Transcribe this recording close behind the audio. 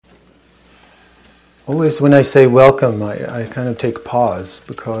Always when I say welcome, I kind of take pause,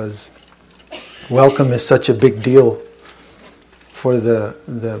 because welcome is such a big deal for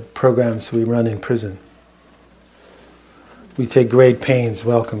the programs we run in prison. We take great pains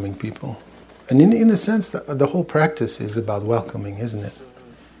welcoming people. And in a sense, the whole practice is about welcoming, isn't it?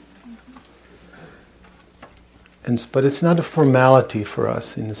 But it's not a formality for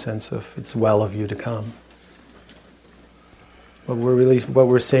us in the sense of it's well of you to come. What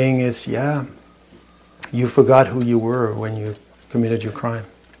we're saying is, yeah, you forgot who you were when you committed your crime.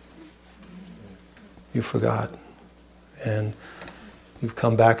 You forgot. And you've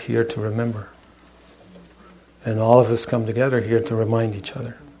come back here to remember. And all of us come together here to remind each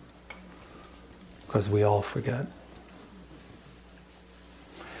other. Because we all forget.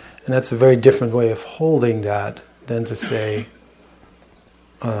 And that's a very different way of holding that than to say,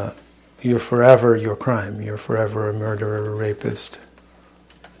 you're forever your crime. You're forever a murderer, a rapist,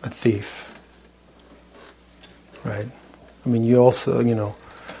 a thief. Right? I mean, you also,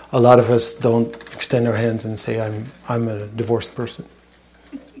 a lot of us don't extend our hands and say, I'm a divorced person.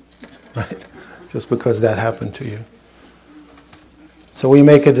 Right? Just because that happened to you. So we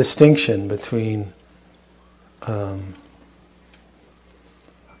make a distinction between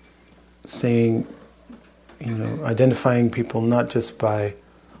saying, identifying people not just by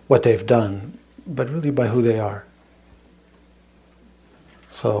what they've done, but really by who they are.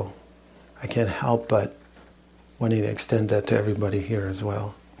 So I can't help but wanting to extend that to everybody here as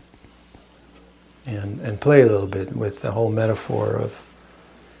well. And play a little bit with the whole metaphor of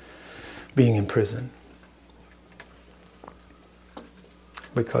being in prison.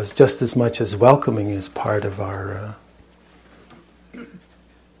 Because just as much as welcoming is part of our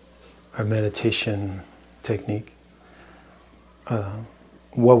meditation technique,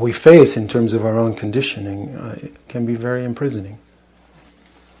 what we face in terms of our own conditioning can be very imprisoning.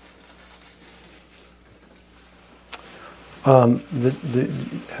 Have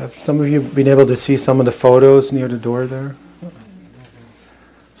some of you been able to see some of the photos near the door there?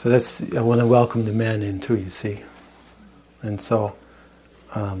 So I want to welcome the men in too, you see. And so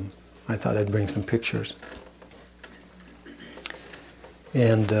I thought I'd bring some pictures.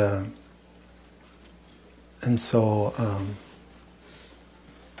 And so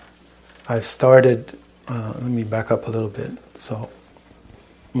I've started, let me back up a little bit. So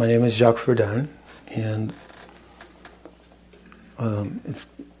my name is Jacques Verduin, and it's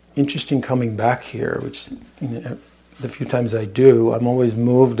interesting coming back here, which the few times I do, I'm always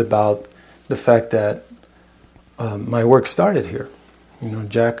moved about the fact that my work started here.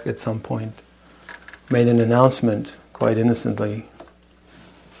 Jacques at some point made an announcement, quite innocently,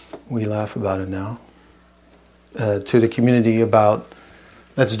 we laugh about it now, to the community about,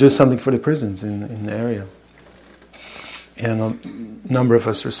 let's do something for the prisons in the area. And a number of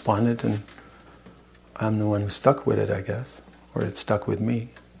us responded, and I'm the one who stuck with it, I guess, or it stuck with me.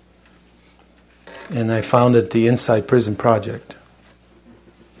 And I founded the Inside Prison Project,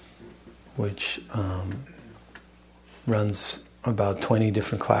 which runs about 20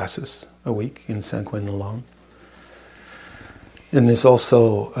 different classes a week in San Quentin alone. And is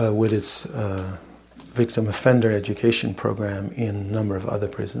also with its victim offender education program in a number of other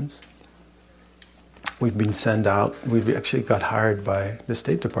prisons. We've been sent out, we've actually got hired by the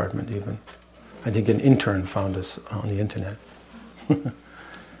State Department even. I think an intern found us on the internet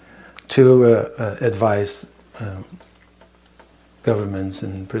to advise governments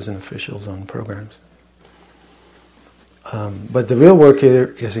and prison officials on programs. But the real work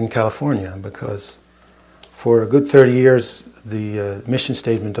here is in California, because for a good 30 years the mission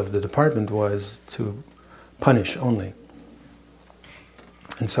statement of the department was to punish only.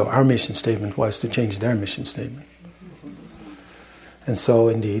 And so our mission statement was to change their mission statement. And so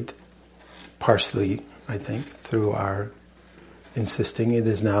indeed, partially, I think, through our insisting, it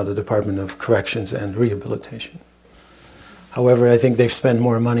is now the Department of Corrections and Rehabilitation. However, I think they've spent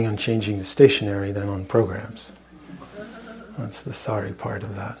more money on changing the stationery than on programs. That's the sorry part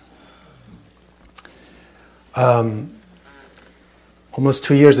of that. Almost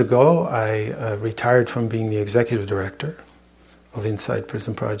 2 years ago, I retired from being the executive director of Inside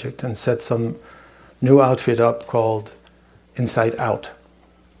Prison Project and set some new outfit up called Inside Out.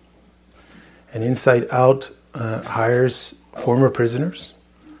 And Inside Out hires former prisoners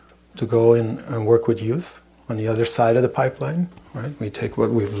to go in and work with youth on the other side of the pipeline. Right? We take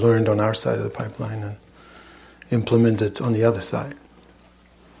what we've learned on our side of the pipeline and implement it on the other side.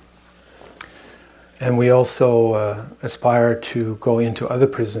 And we also aspire to go into other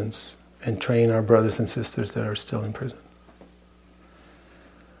prisons and train our brothers and sisters that are still in prison.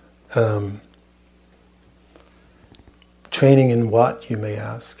 Training in what, you may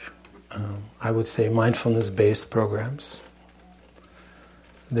ask? I would say, mindfulness-based programs.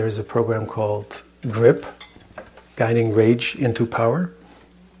 There's a program called GRIP, Guiding Rage into Power,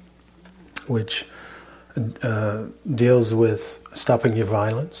 which deals with stopping your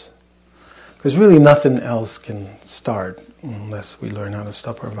violence. Because really nothing else can start unless we learn how to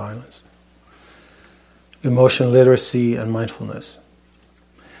stop our violence. Emotional literacy and mindfulness.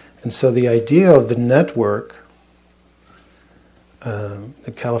 And so the idea of the network,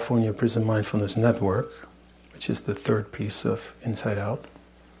 the California Prison Mindfulness Network, which is the third piece of Inside Out,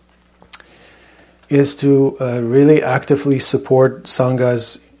 is to really actively support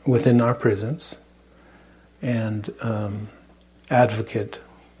sanghas within our prisons and advocate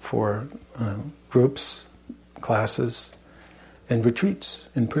for groups, classes, and retreats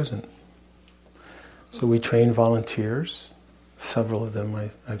in prison. So we train volunteers, several of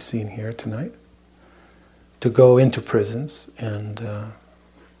them I've seen here tonight, to go into prisons and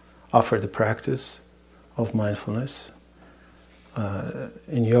offer the practice of mindfulness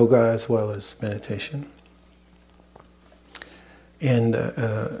in yoga as well as meditation. And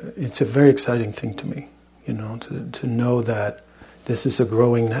it's a very exciting thing to me, to know that this is a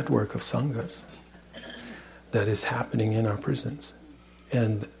growing network of sanghas that is happening in our prisons.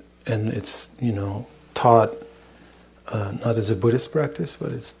 And it's, taught not as a Buddhist practice,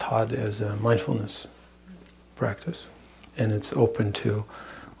 but it's taught as a mindfulness practice. And it's open to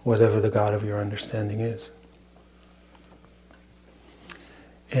whatever the God of your understanding is.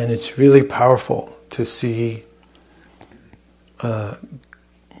 And it's really powerful to see, men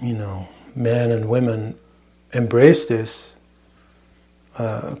and women embrace this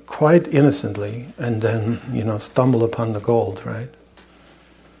quite innocently and then, stumble upon the gold, right?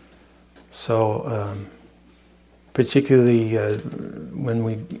 So, particularly when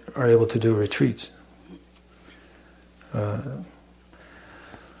we are able to do retreats.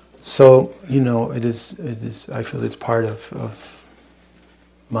 So, it is. I feel it's part of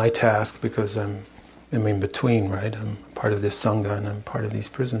my task because I'm in between, right? I'm part of this sangha and I'm part of these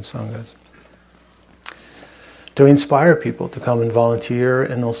prison sanghas. To inspire people to come and volunteer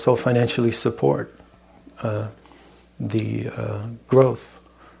and also financially support the growth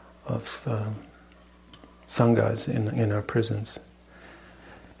of sanghas in our prisons.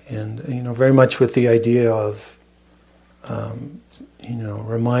 And, very much with the idea of,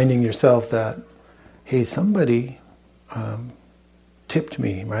 reminding yourself that, hey, somebody tipped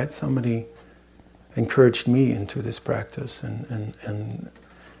me, right? Somebody encouraged me into this practice, and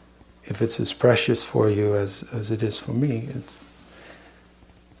if it's as precious for you as it is for me,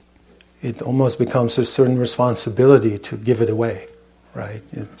 it almost becomes a certain responsibility to give it away, right?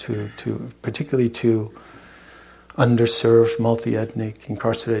 To particularly to underserved, multi-ethnic,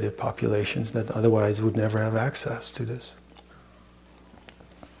 incarcerated populations that otherwise would never have access to this.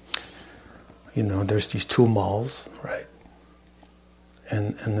 There's these two malls, right?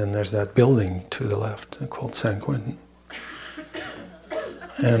 And then there's that building to the left called San Quentin.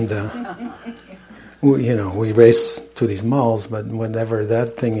 And, we race to these malls, but whatever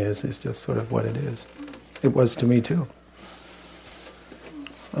that thing is just sort of what it is. It was to me too.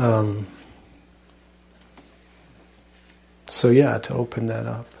 To open that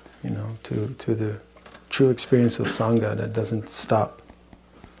up, to the true experience of Sangha that doesn't stop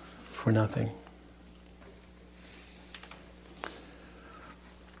for nothing.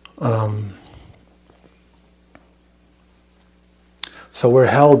 So we're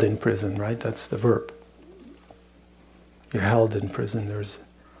held in prison, right? That's the verb. You're held in prison. There's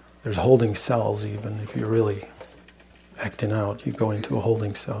holding cells even. If you're really acting out, you go into a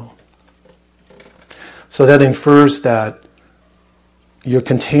holding cell. So that infers that your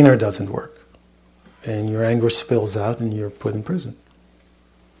container doesn't work, and your anger spills out, and you're put in prison.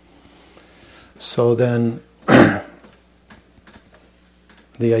 So then,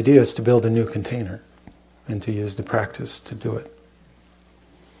 the idea is to build a new container, and to use the practice to do it.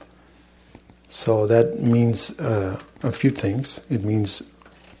 So that means a few things. It means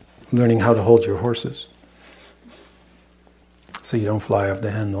learning how to hold your horses, so you don't fly off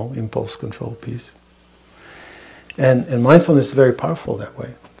the handle, impulse control piece. And mindfulness is very powerful that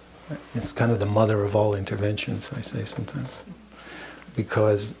way. It's kind of the mother of all interventions, I say sometimes.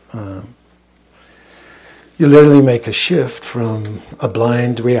 Because you literally make a shift from a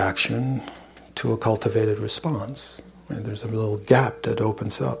blind reaction to a cultivated response. And there's a little gap that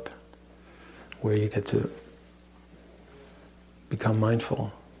opens up where you get to become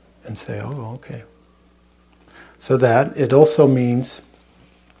mindful and say, oh, okay. So that it also means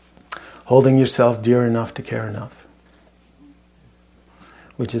holding yourself dear enough to care enough,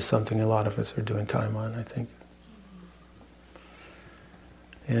 which is something a lot of us are doing time on, I think.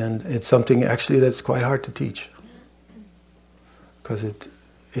 And it's something actually that's quite hard to teach, because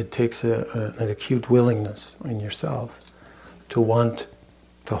it takes an acute willingness in yourself to want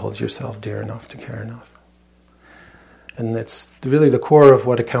to hold yourself dear enough, to care enough. And it's really the core of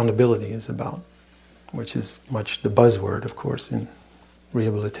what accountability is about, which is much the buzzword, of course, in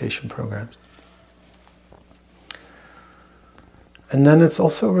rehabilitation programs. And then it's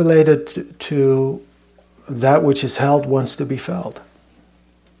also related to that which is held wants to be felt.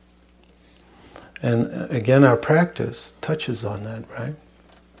 And again, our practice touches on that, right?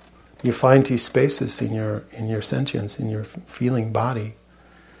 You find these spaces in your sentience, in your feeling body,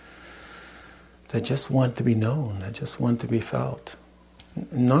 that just want to be known, that just want to be felt.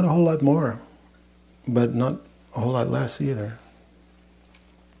 Not a whole lot more, but not a whole lot less either.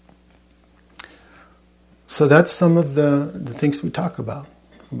 So that's some of the things we talk about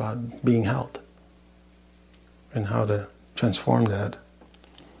being held and how to transform that.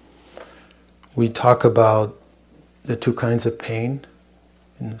 We talk about the two kinds of pain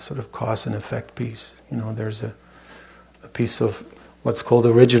in the sort of cause and effect piece. There's a piece of what's called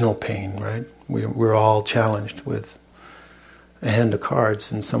original pain, right? We're all challenged with a hand of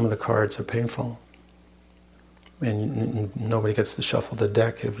cards, and some of the cards are painful. And nobody gets to shuffle the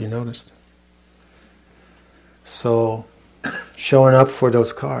deck, have you noticed? So, showing up for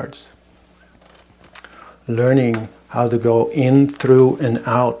those cards, learning how to go in, through, and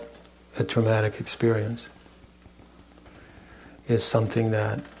out a traumatic experience is something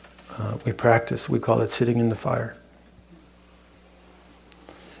that we practice. We call it sitting in the fire.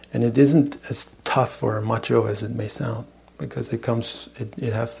 And it isn't as tough or macho as it may sound, because it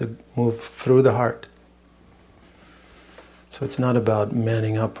has to move through the heart. So it's not about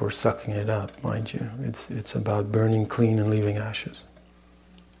manning up or sucking it up, mind you. It's about burning clean and leaving ashes.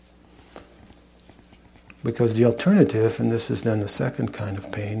 Because the alternative, and this is then the second kind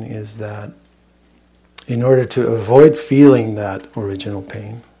of pain, is that in order to avoid feeling that original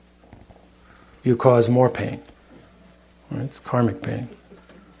pain, you cause more pain. Right? It's karmic pain.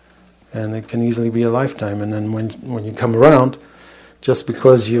 And it can easily be a lifetime. And then when you come around, just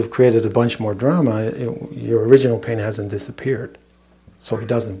because you've created a bunch more drama, your original pain hasn't disappeared. So it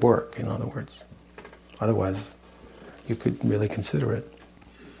doesn't work, in other words. Otherwise, you could really consider it.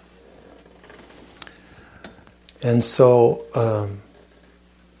 And so,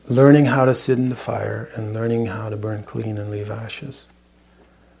 learning how to sit in the fire and learning how to burn clean and leave ashes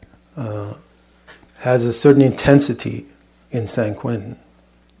has a certain intensity in San Quentin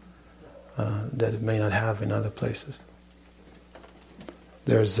that it may not have in other places.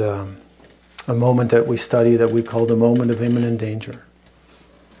 There's a moment that we study that we call the moment of imminent danger,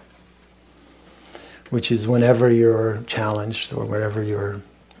 which is whenever you're challenged or whenever you're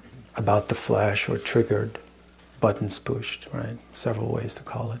about to flash or triggered, buttons pushed, right? Several ways to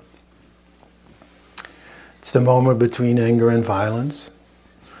call it. It's the moment between anger and violence.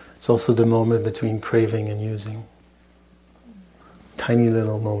 It's also the moment between craving and using. Tiny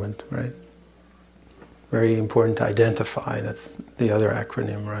little moment, right? Very important to identify. That's the other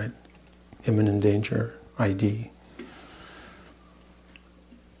acronym, right? Imminent danger, ID.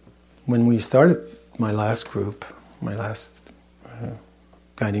 When we started my last group, my last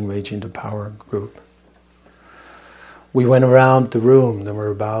Guiding Rage into Power group, we went around the room. There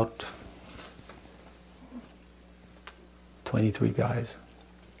were about 23 guys.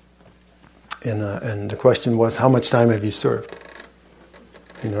 And the question was, how much time have you served?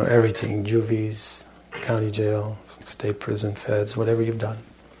 Everything, juvies, county jail, state prison, feds, whatever you've done.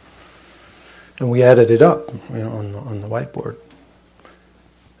 And we added it up, on the whiteboard.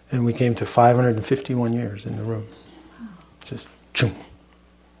 And we came to 551 years in the room. Just, choom.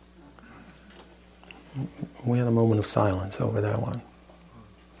 We had a moment of silence over that one.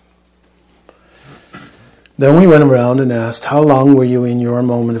 Then we went around and asked, how long were you in your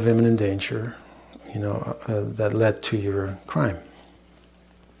moment of imminent danger, that led to your crime?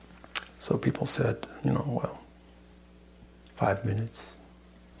 So people said, 5 minutes,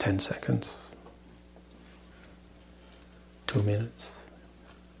 10 seconds, 2 minutes.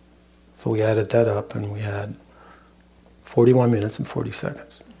 So we added that up and we had 41 minutes and 40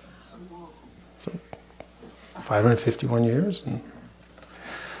 seconds. So 551 years.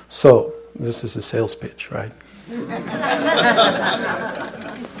 So this is a sales pitch, right?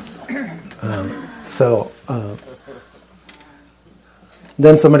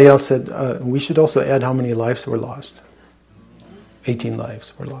 Then somebody else said, we should also add how many lives were lost. 18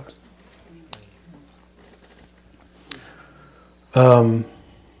 lives were lost.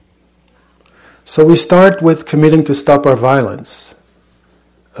 So we start with committing to stop our violence.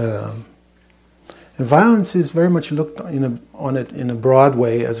 And And violence is very much looked on it in a broad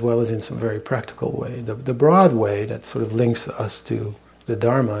way as well as in some very practical way. The broad way that sort of links us to the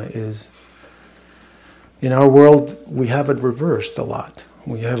Dharma is, in our world, we have it reversed a lot.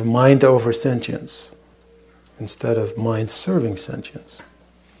 We have mind over sentience instead of mind serving sentience.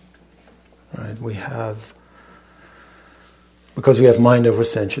 Right? Because we have mind over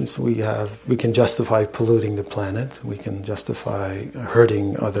sentience, we can justify polluting the planet. We can justify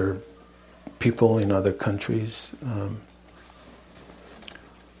hurting other people in other countries.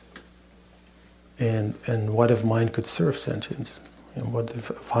 And what if mind could serve sentience? And what if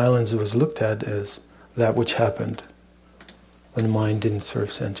violence was looked at as that which happened when mind didn't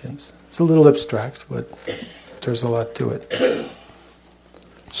serve sentience? It's a little abstract, but there's a lot to it.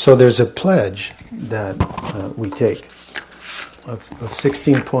 So there's a pledge that we take of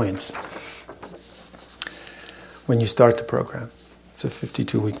 16 points when you start the program. It's a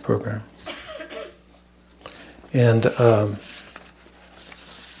 52-week program. And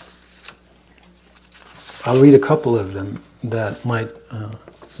I'll read a couple of them that might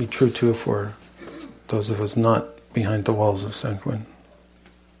be true too for those of us not behind the walls of San Juan.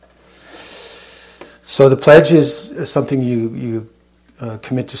 So the pledge is something you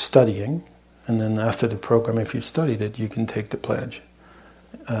commit to studying, and then after the program, if you've studied it, you can take the pledge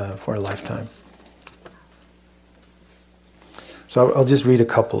for a lifetime. So I'll just read a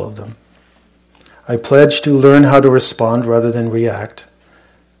couple of them. I pledge to learn how to respond rather than react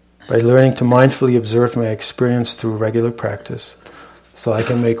by learning to mindfully observe my experience through regular practice so I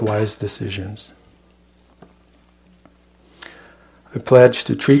can make wise decisions. I pledge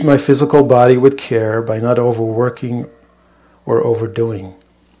to treat my physical body with care by not overworking or overdoing.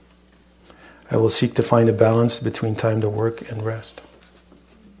 I will seek to find a balance between time to work and rest.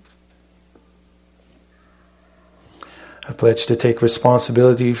 I pledge to take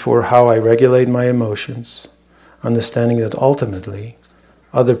responsibility for how I regulate my emotions, understanding that ultimately,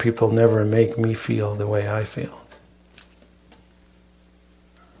 other people never make me feel the way I feel.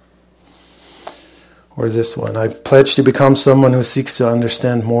 Or this one, I pledge to become someone who seeks to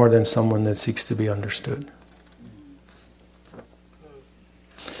understand more than someone that seeks to be understood.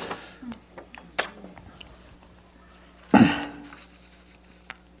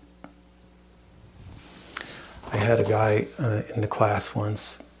 I had a guy in the class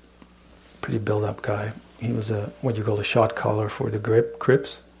once, pretty built-up guy. He was what you call a shot caller for the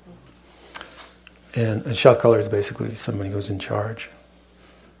Crips. And a shot caller is basically somebody who's in charge.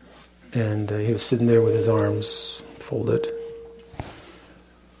 And he was sitting there with his arms folded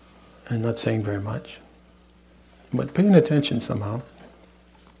and not saying very much, but paying attention somehow.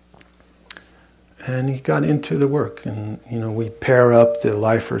 And he got into the work, and we pair up the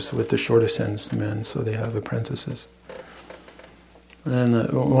lifers with the shorter sentenced men, so they have apprentices. And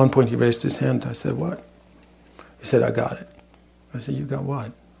at one point he raised his hand. I said, "What?" He said, "I got it." I said, "You got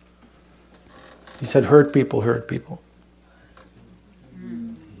what?" He said, "Hurt people, hurt people."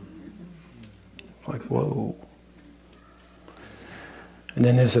 Like, whoa. And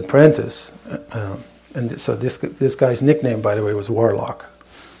then his apprentice, so this guy's nickname, by the way, was Warlock.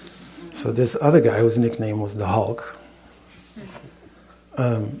 So this other guy, whose nickname was the Hulk,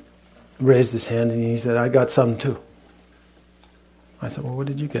 raised his hand and he said, "I got some too." I said, "Well, what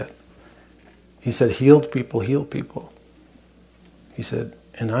did you get?" He said, "Healed people heal people." He said,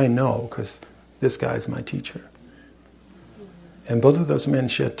 "And I know because this guy's my teacher." And both of those men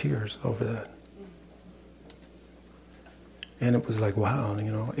shed tears over that. And it was like, wow,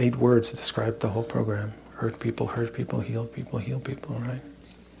 8 words described the whole program. Hurt people, heal people, right?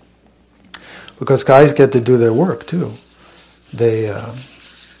 Because guys get to do their work too. They,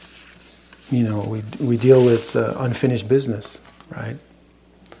 we deal with unfinished business, right?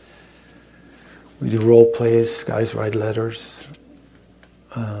 We do role plays, guys write letters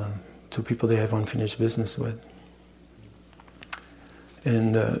to people they have unfinished business with.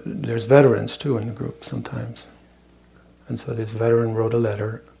 And there's veterans too in the group sometimes. And so this veteran wrote a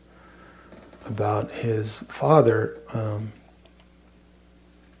letter about his father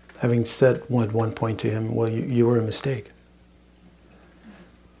having said at one point to him, "Well, you were a mistake."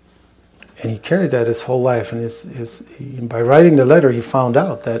 And he carried that his whole life. And by writing the letter, he found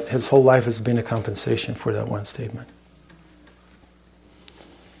out that his whole life has been a compensation for that one statement.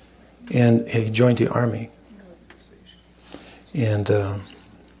 And he joined the army. And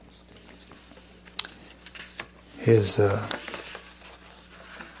his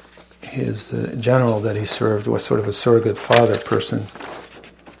general that he served was sort of a surrogate father person.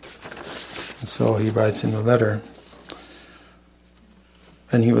 And so he writes in the letter,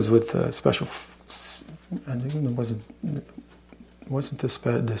 and he was with special, I think it wasn't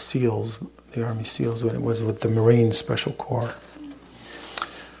the SEALs, the Army SEALs when it was with the Marine Special Corps.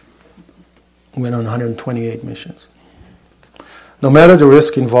 Went on 128 missions. No matter the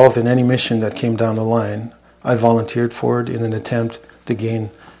risk involved in any mission that came down the line, I volunteered for it in an attempt to gain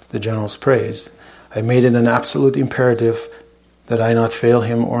the General's praise. I made it an absolute imperative that I not fail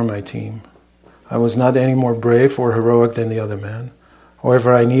him or my team. I was not any more brave or heroic than the other man.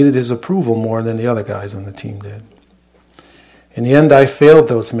 However, I needed his approval more than the other guys on the team did. In the end, I failed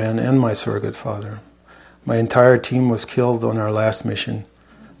those men and my surrogate father. My entire team was killed on our last mission,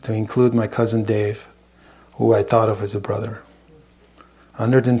 to include my cousin Dave, who I thought of as a brother.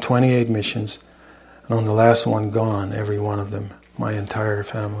 128 missions, and on the last one, gone, every one of them, my entire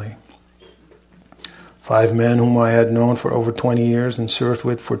family. 5 men whom I had known for over 20 years and served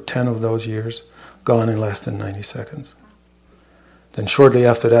with for 10 of those years, gone in less than 90 seconds. Then shortly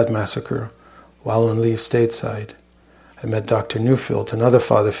after that massacre, while on leave stateside, I met Dr. Newfield, another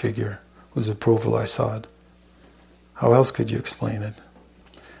father figure, whose approval I sought. How else could you explain it?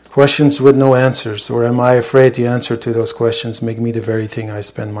 Questions with no answers, or am I afraid the answer to those questions make me the very thing I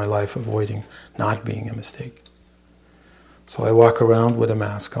spend my life avoiding, not being a mistake? So I walk around with a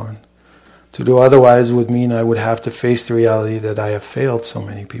mask on. To do otherwise would mean I would have to face the reality that I have failed so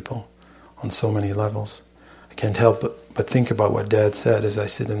many people on so many levels. I can't help but think about what Dad said as I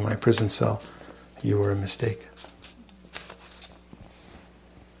sit in my prison cell. You were a mistake.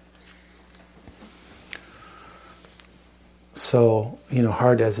 So,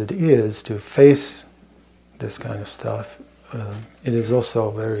 hard as it is to face this kind of stuff, it is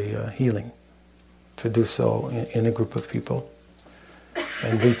also very healing to do so in a group of people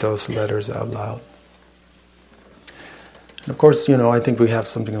and read those letters out loud. And of course, I think we have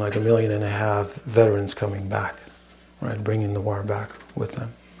something like 1.5 million veterans coming back, right, bringing the war back with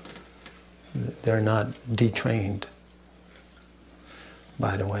them. They're not detrained,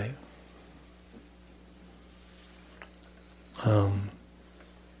 by the way.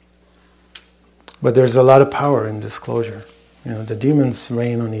 But there's a lot of power in disclosure. The demons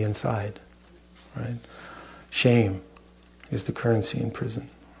reign on the inside, right? Shame is the currency in prison,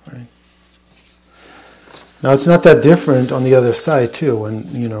 right? Now it's not that different on the other side too.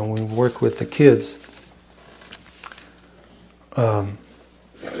 When we work with the kids,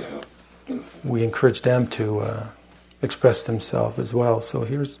 we encourage them to express themselves as well. So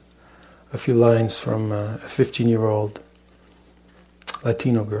here's a few lines from a 15-year-old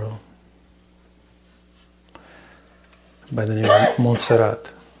Latino girl by the name of Montserrat.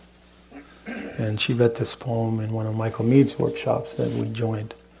 And she read this poem in one of Michael Mead's workshops that we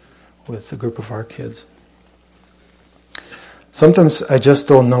joined with a group of our kids. Sometimes I just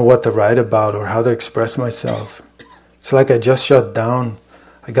don't know what to write about or how to express myself. It's like I just shut down.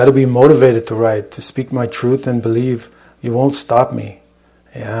 I got to be motivated to write, to speak my truth and believe you won't stop me.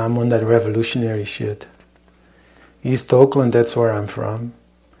 Yeah, I'm on that revolutionary shit. East Oakland, that's where I'm from.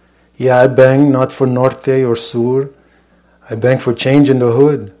 Yeah, I bang not for Norte or Sur. I bang for change in the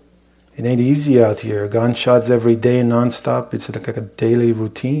hood. It ain't easy out here. Gunshots every day, non-stop. It's like a daily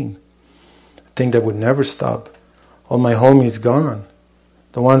routine. A thing that would never stop. All my homies gone.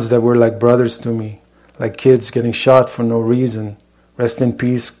 The ones that were like brothers to me. Like kids getting shot for no reason. Rest in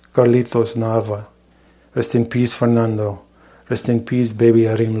peace, Carlitos Nava. Rest in peace, Fernando. Rest in peace, baby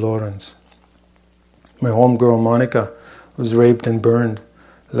Arim Lawrence. My homegirl Monica was raped and burned,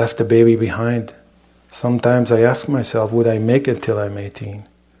 left the baby behind. Sometimes I ask myself, would I make it till I'm 18?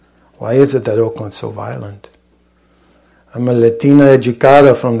 Why is it that Oakland's so violent? I'm a Latina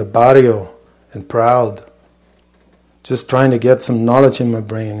educada from the barrio and proud. Just trying to get some knowledge in my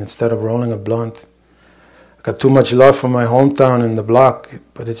brain instead of rolling a blunt. I got too much love for my hometown and the block,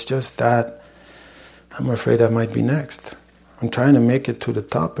 but it's just that I'm afraid I might be next. I'm trying to make it to the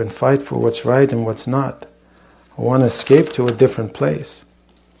top and fight for what's right and what's not. I want to escape to a different place.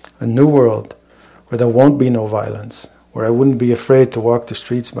 A new world where there won't be no violence, where I wouldn't be afraid to walk the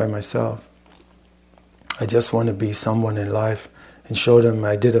streets by myself. I just want to be someone in life and show them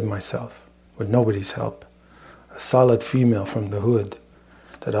I did it myself, with nobody's help. A solid female from the hood,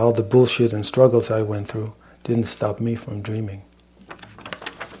 that all the bullshit and struggles I went through didn't stop me from dreaming.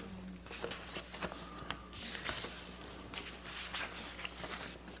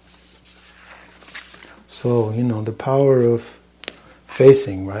 So, the power of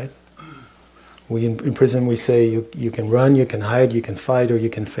facing, right? In prison we say you can run, you can hide, you can fight, or you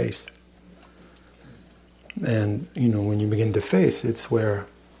can face. And, when you begin to face, it's where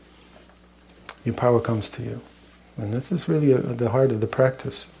your power comes to you. And this is really at the heart of the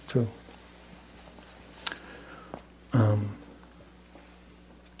practice, too.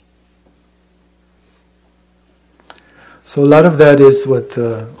 So a lot of that is what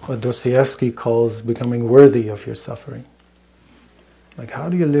Dostoevsky calls becoming worthy of your suffering. Like, how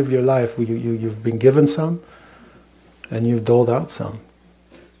do you live your life? You've been given some, and you've doled out some.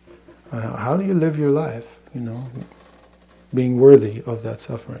 How do you live your life, being worthy of that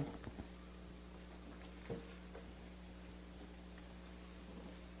suffering?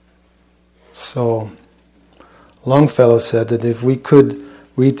 So, Longfellow said that if we could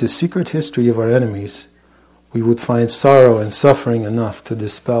read the secret history of our enemies, we would find sorrow and suffering enough to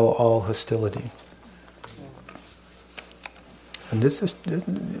dispel all hostility. And this is,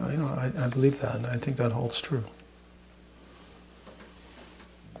 I believe that, and I think that holds true.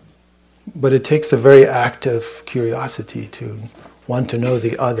 But it takes a very active curiosity to want to know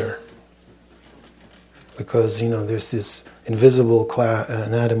the other. Because, there's this invisible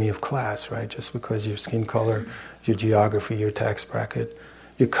anatomy of class, right? Just because your skin color, your geography, your tax bracket,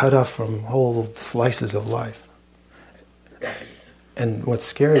 you're cut off from whole slices of life. And what's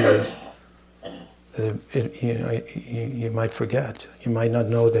scary is you might forget. You might not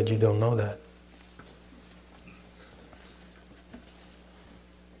know that you don't know that.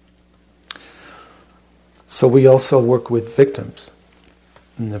 So we also work with victims.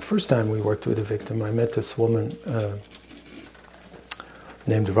 And the first time we worked with a victim, I met this woman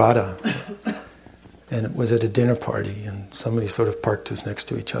named Radha. And it was at a dinner party, and somebody sort of parked us next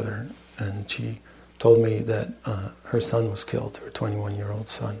to each other. And she told me that her son was killed, her 21-year-old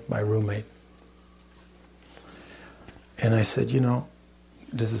son, by a roommate. And I said,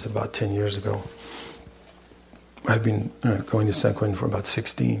 this is about 10 years ago. I've been going to San Quentin for about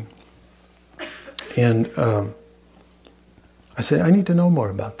 16. And I said, I need to know more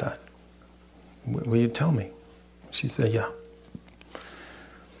about that. Will you tell me? She said, yeah.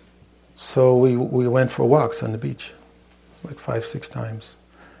 So we went for walks on the beach, like 5-6 times.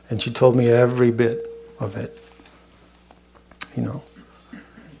 And she told me every bit of it,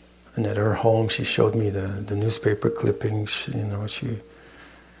 And at her home, she showed me the newspaper clippings,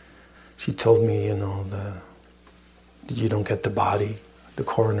 She told me, that you don't get the body. The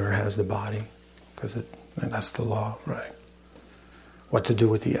coroner has the body, because that's the law, right? What to do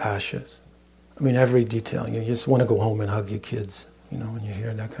with the ashes. I mean, every detail. You just want to go home and hug your kids, when you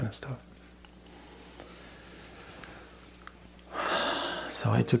hear that kind of stuff. So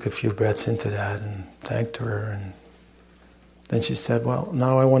I took a few breaths into that and thanked her. And then she said, well,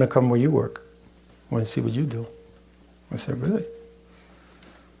 now I want to come where you work. I want to see what you do. I said, really?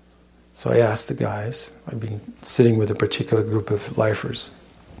 So I asked the guys. I've been sitting with a particular group of lifers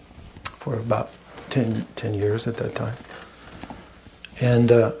for about 10 years at that time. And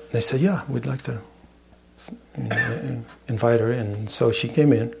they said, yeah, we'd like to invite her in. And so she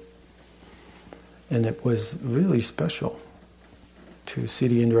came in, and it was really special to see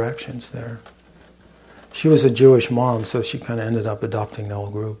the interactions there. She was a Jewish mom, so she kind of ended up adopting the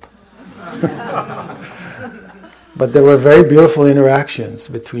whole group. But there were very beautiful interactions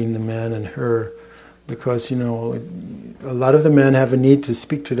between the men and her, because, a lot of the men have a need to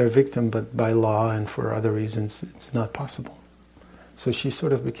speak to their victim, but by law and for other reasons, it's not possible. So she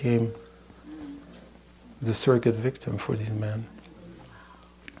sort of became the surrogate victim for these men.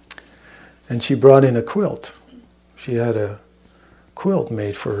 And she brought in a quilt. She had a quilt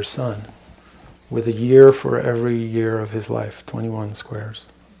made for her son with a year for every year of his life, 21 squares.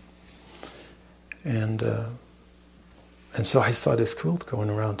 And so I saw this quilt going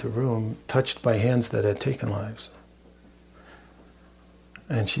around the room, touched by hands that had taken lives.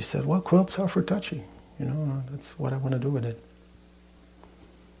 And she said, well, quilts are for touching. That's what I want to do with it.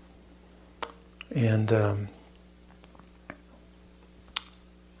 And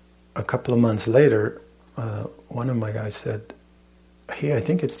a couple of months later, one of my guys said, hey, I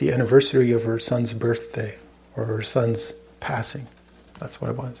think it's the anniversary of her son's birthday, or her son's passing. That's what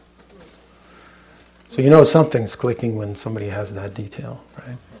it was. So something's clicking when somebody has that detail,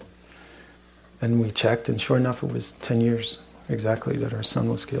 right? And we checked, and sure enough, it was 10 years exactly that her son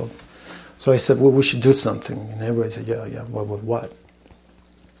was killed. So I said, well, we should do something. And everybody said, yeah, well, with what?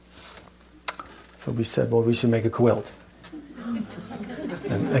 So we said, well, we should make a quilt.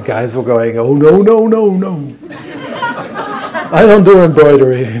 And the guys were going, oh, no. I don't do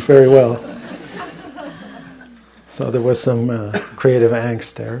embroidery very well. So there was some creative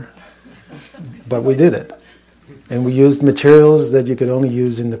angst there. But we did it. And we used materials that you could only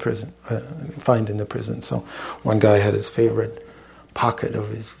use in the prison, find in the prison. So one guy had his favorite pocket of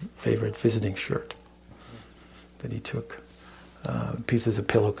his favorite visiting shirt that he took. Pieces of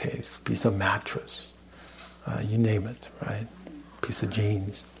pillowcase, piece of mattress, you name it, right? Piece of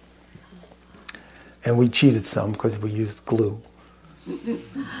jeans. And we cheated some because we used glue.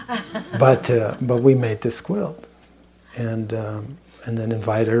 But we made this quilt. and then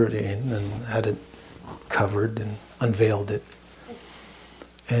invited her in and had it covered and unveiled it.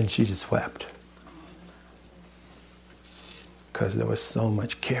 And she just wept. Because there was so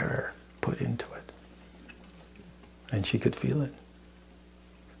much care put into it. And she could feel it.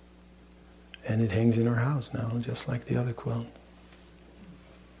 And it hangs in her house now, just like the other quilt.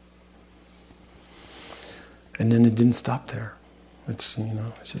 And then it didn't stop there. It's, it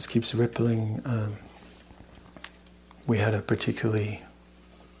just keeps rippling. We had a particularly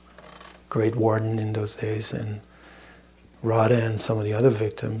great warden in those days, and Radha and some of the other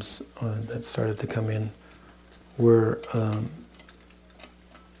victims that started to come in were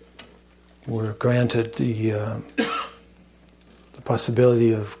granted the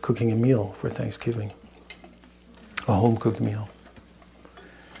possibility of cooking a meal for Thanksgiving, a home-cooked meal.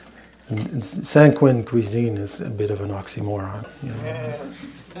 And Sanquin cuisine is a bit of an oxymoron,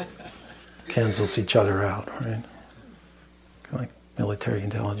 cancels each other out, right? Kind of like military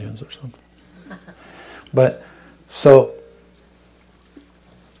intelligence or something. But so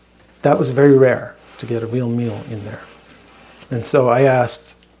that was very rare to get a real meal in there. And so I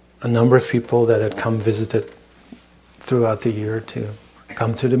asked a number of people that had come visited throughout the year to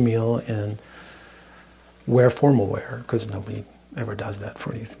come to the meal and wear formal wear, because nobody ever does that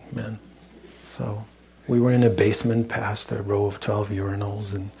for these men. So we were in a basement past a row of 12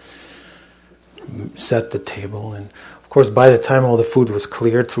 urinals and set the table. And of course, by the time all the food was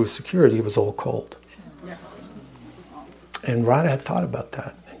cleared through security, it was all cold. And Radha had thought about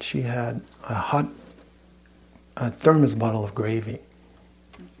that. And she had a thermos bottle of gravy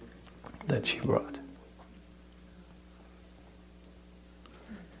that she brought.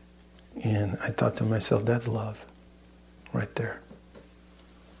 And I thought to myself, that's love, right there.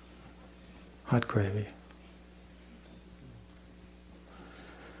 Hot gravy.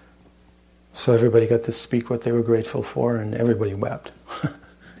 So everybody got to speak what they were grateful for, and everybody wept.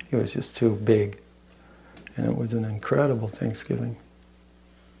 It was just too big. And it was an incredible Thanksgiving.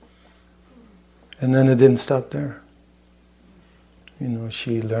 And then it didn't stop there.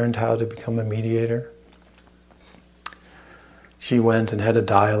 She learned how to become a mediator. She went and had a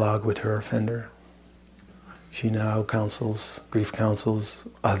dialogue with her offender. She now grief counsels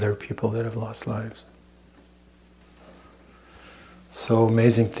other people that have lost lives. So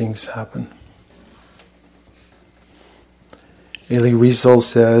amazing things happen. Elie Wiesel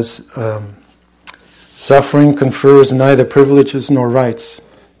says, suffering confers neither privileges nor rights.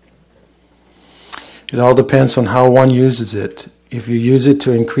 It all depends on how one uses it. If you use it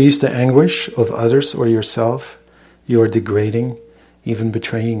to increase the anguish of others or yourself, you are degrading, even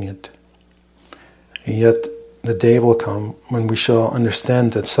betraying it. And yet, the day will come when we shall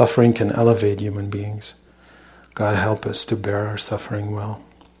understand that suffering can elevate human beings. God help us to bear our suffering well.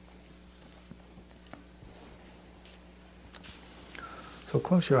 So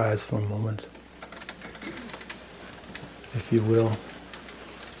close your eyes for a moment, if you will.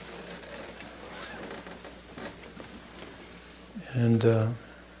 And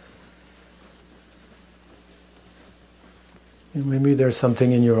maybe there's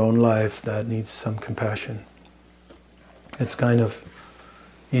something in your own life that needs some compassion. It's kind of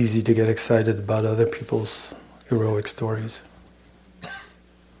easy to get excited about other people's heroic stories.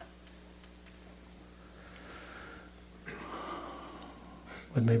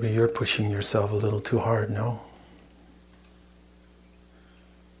 But maybe you're pushing yourself a little too hard, no?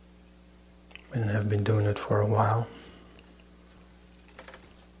 And have been doing it for a while.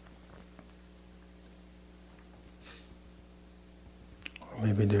 Or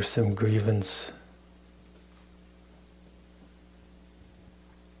maybe there's some grievance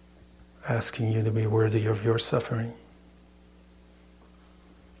asking you to be worthy of your suffering.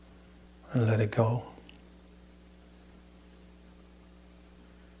 And let it go.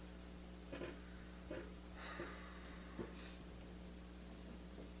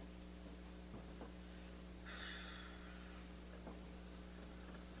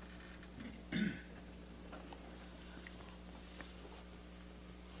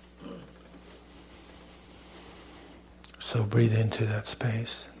 So breathe into that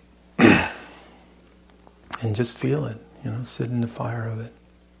space and just feel it, sit in the fire of it.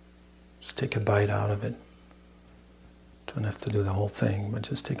 Just take a bite out of it. Don't have to do the whole thing, but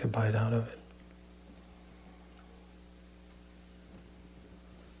just take a bite out of it.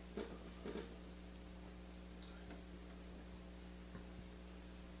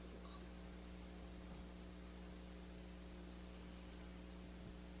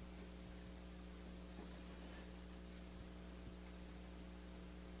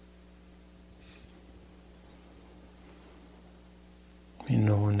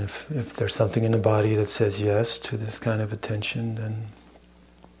 And if there's something in the body that says yes to this kind of attention, then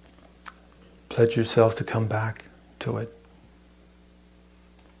pledge yourself to come back to it.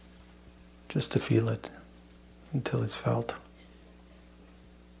 Just to feel it until it's felt.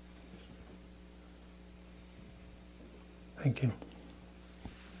 Thank you.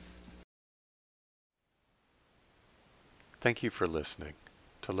 Thank you for listening.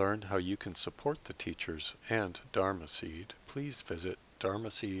 To learn how you can support the teachers and Dharma Seed, please visit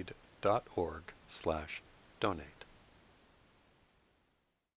dharmaseed.org/donate.